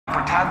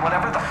Tad,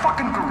 whatever, the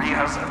fucking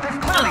gorillas,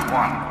 they've clearly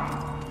won.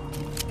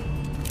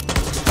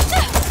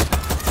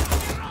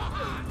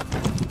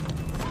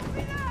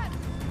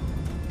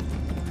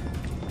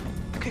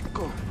 Okay,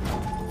 go.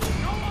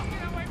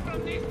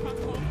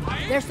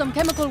 There's some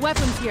chemical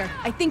weapons here.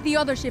 I think the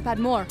other ship had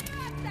more.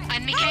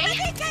 And Mickey?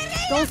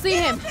 Don't see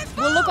him.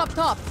 We'll look up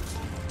top.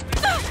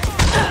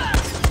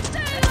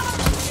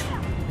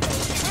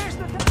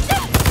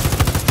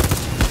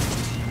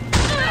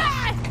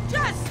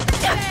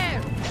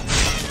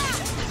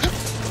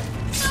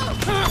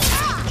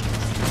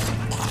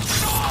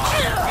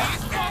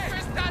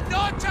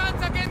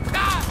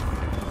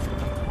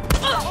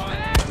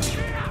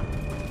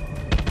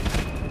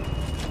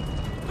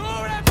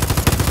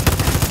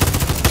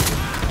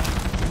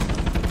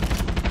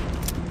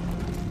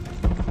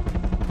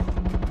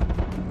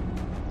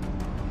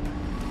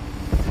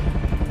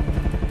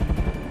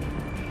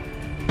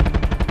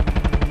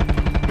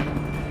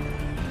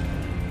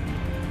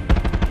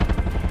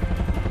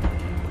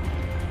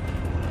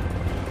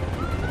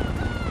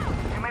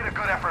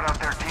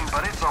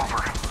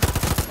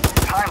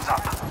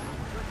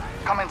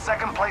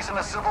 In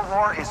the Civil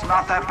War is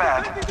not that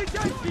bad.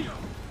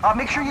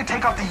 Make sure you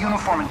take off the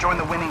uniform and join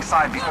the winning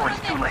side before it's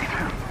too late.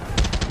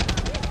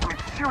 I mean,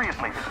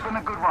 seriously, it's been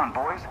a good run,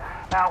 boys.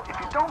 Now, if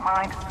you don't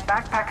mind,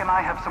 Backpack and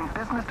I have some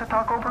business to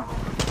talk over.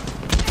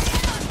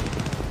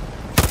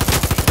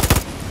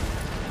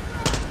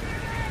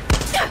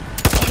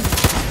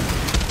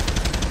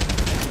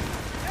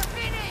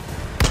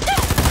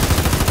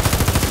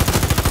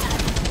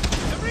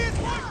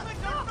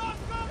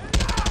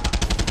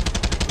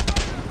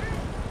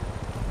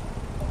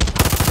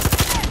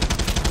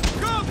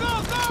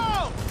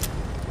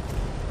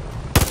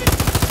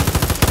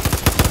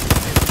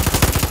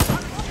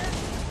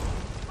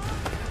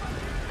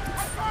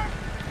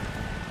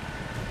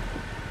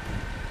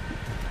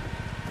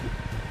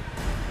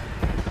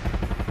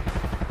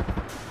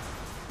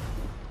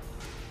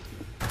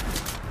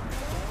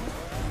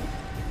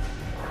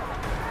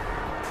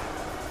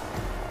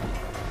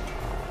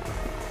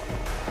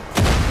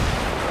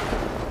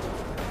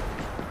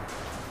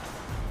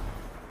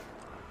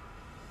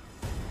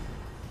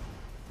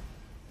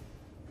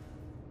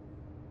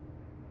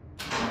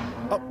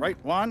 Oh, right,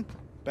 Juan.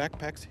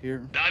 Backpack's here.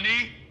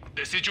 Danny,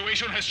 the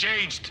situation has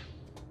changed.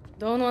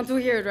 Don't want to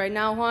hear it right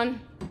now,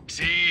 Juan.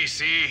 See,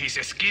 he's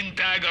a skin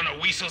tag on a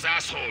weasel's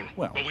asshole.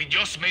 Well. But we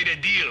just made a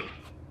deal.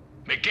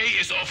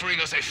 McKay is offering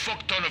us a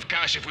fuck ton of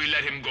cash if we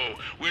let him go.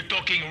 We're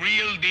talking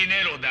real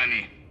dinero,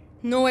 Danny.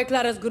 No way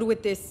Clara's good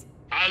with this.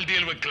 I'll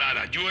deal with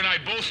Clara. You and I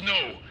both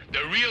know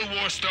the real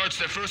war starts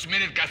the first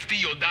minute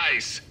Castillo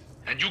dies.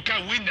 And you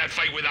can't win that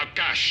fight without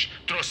cash.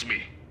 Trust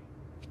me.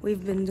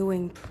 We've been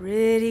doing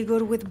pretty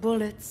good with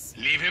bullets.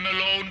 Leave him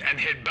alone and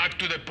head back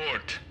to the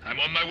port. I'm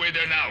on my way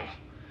there now.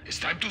 It's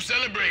time to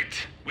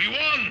celebrate. We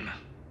won!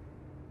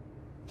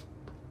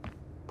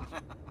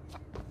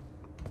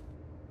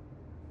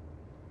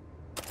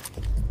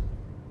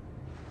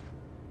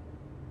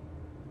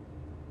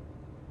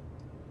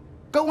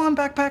 Go on,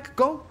 Backpack.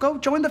 Go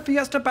join the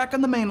fiesta back on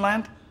the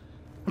mainland.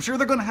 I'm sure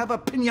they're gonna have a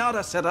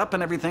piñata set up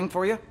and everything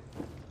for you.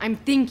 I'm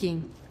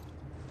thinking.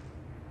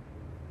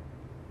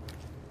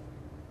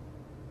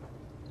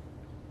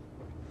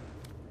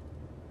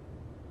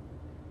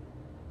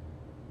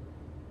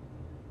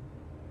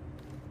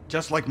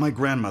 Just like my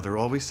grandmother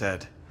always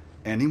said,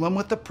 anyone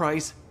with the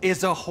price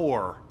is a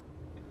whore.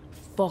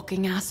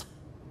 Fucking ass.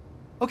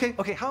 Okay,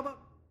 how about...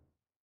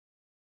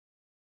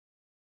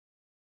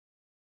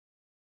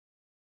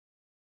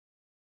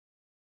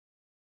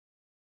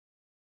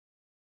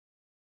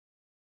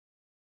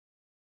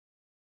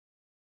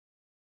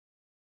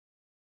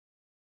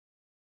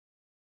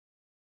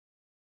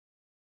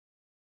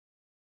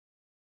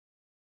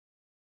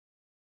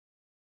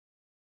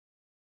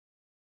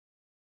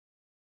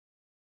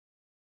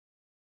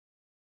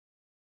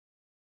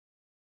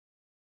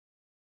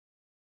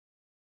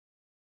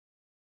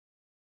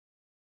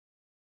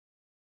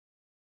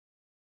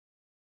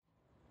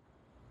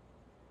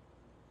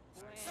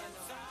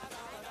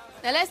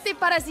 Celeste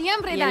para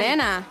siempre, Dani.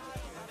 Elena.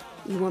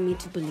 You want me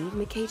to believe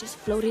McKay just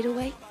floated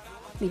away?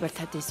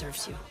 Libertad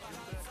deserves you.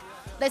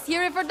 Let's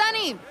hear it for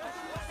Danny.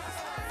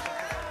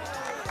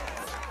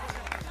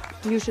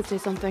 You should say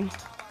something.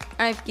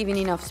 I've given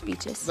enough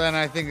speeches. Then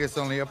I think it's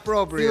only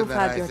appropriate You've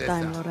that had your I say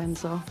time, so.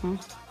 Lorenzo. Hmm?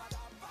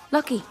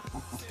 Lucky.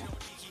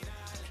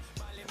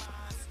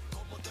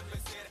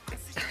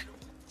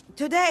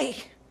 Today,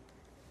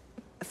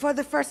 for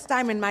the first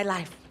time in my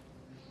life,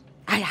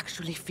 I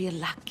actually feel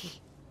lucky.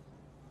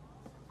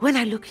 When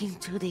I look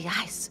into the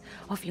eyes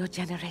of your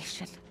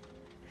generation,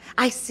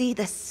 I see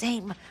the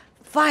same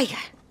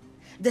fire,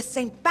 the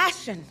same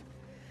passion,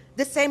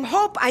 the same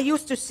hope I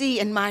used to see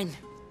in mine.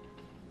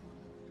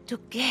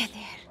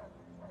 Together,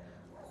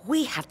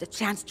 we have the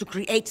chance to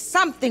create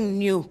something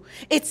new.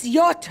 It's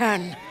your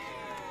turn.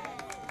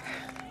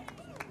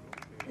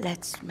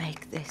 Let's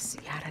make this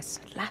Yara's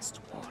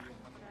last war.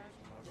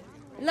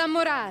 La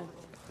Moral.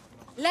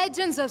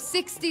 Legends of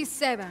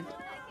 67.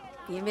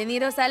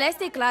 Bienvenidos al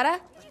este,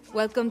 Clara.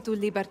 Welcome to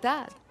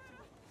Libertad.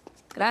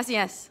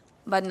 Gracias,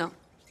 but no.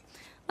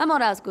 La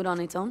moral's good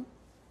on its own.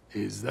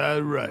 Is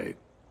that right?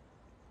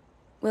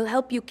 We'll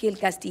help you kill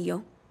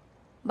Castillo,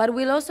 but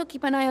we'll also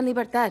keep an eye on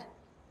Libertad.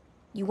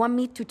 You want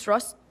me to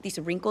trust this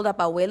wrinkled-up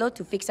abuelo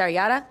to fix our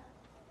yara?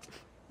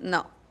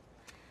 No.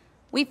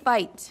 We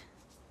fight.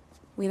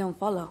 We don't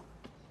follow.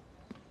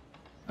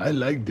 I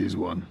like this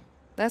one.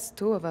 That's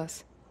two of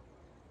us.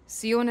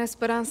 See you in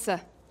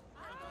Esperanza.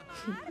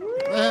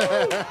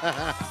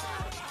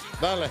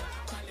 Dale.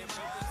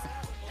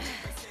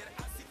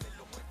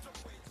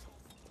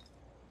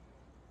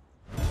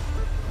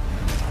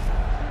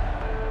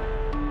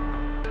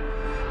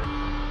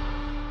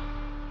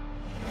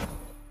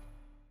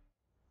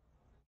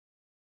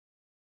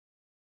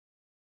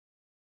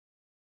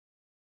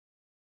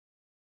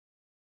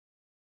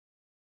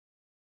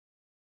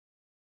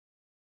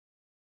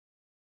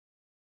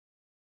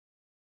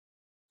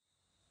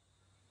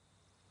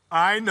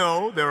 I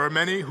know there are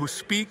many who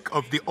speak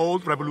of the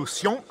old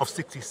Revolution of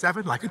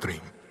 '67 like a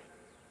dream.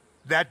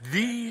 That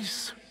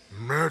these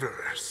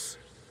murderers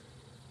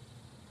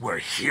were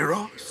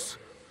heroes?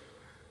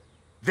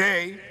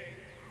 They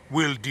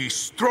will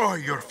destroy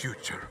your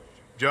future,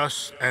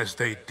 just as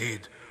they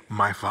did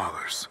my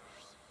father's.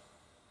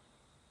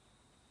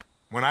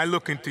 When I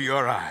look into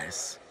your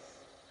eyes,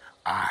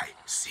 I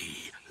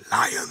see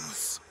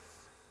lions.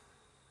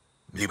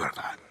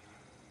 Libertad.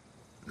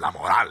 La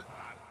moral.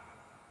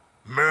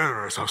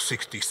 Murderers of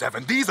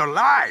 '67. These are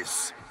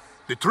lies.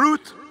 The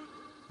truth?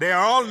 They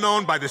are all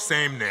known by the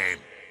same name.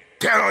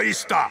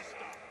 Terrorista.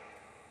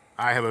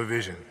 I have a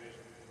vision.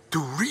 To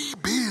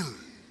rebuild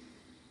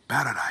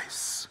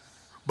paradise.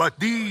 But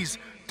these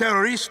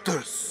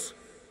terroristas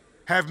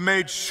have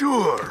made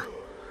sure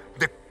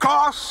the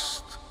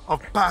cost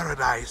of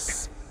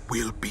paradise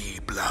will be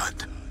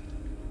blood.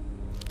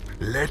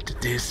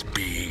 Let this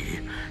be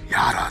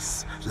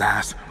Yara's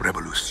last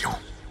revolution.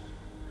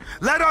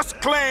 Let us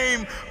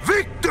claim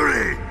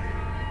victory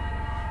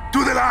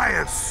to the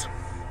lions!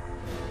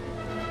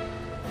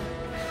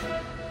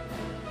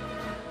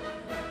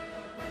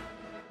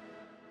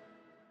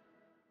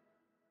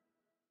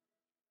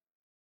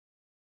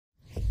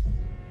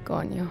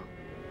 Coño.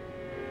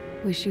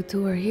 Wish you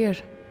two were here.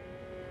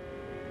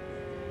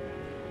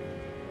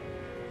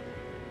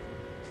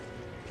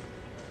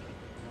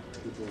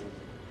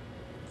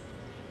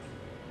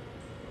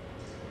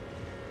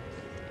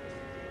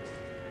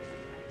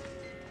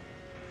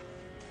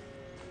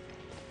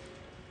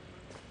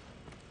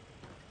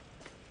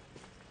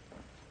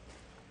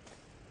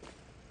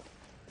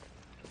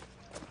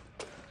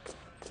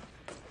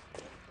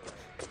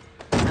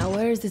 Now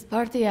where is this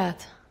party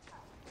at?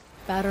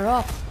 Batter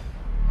up.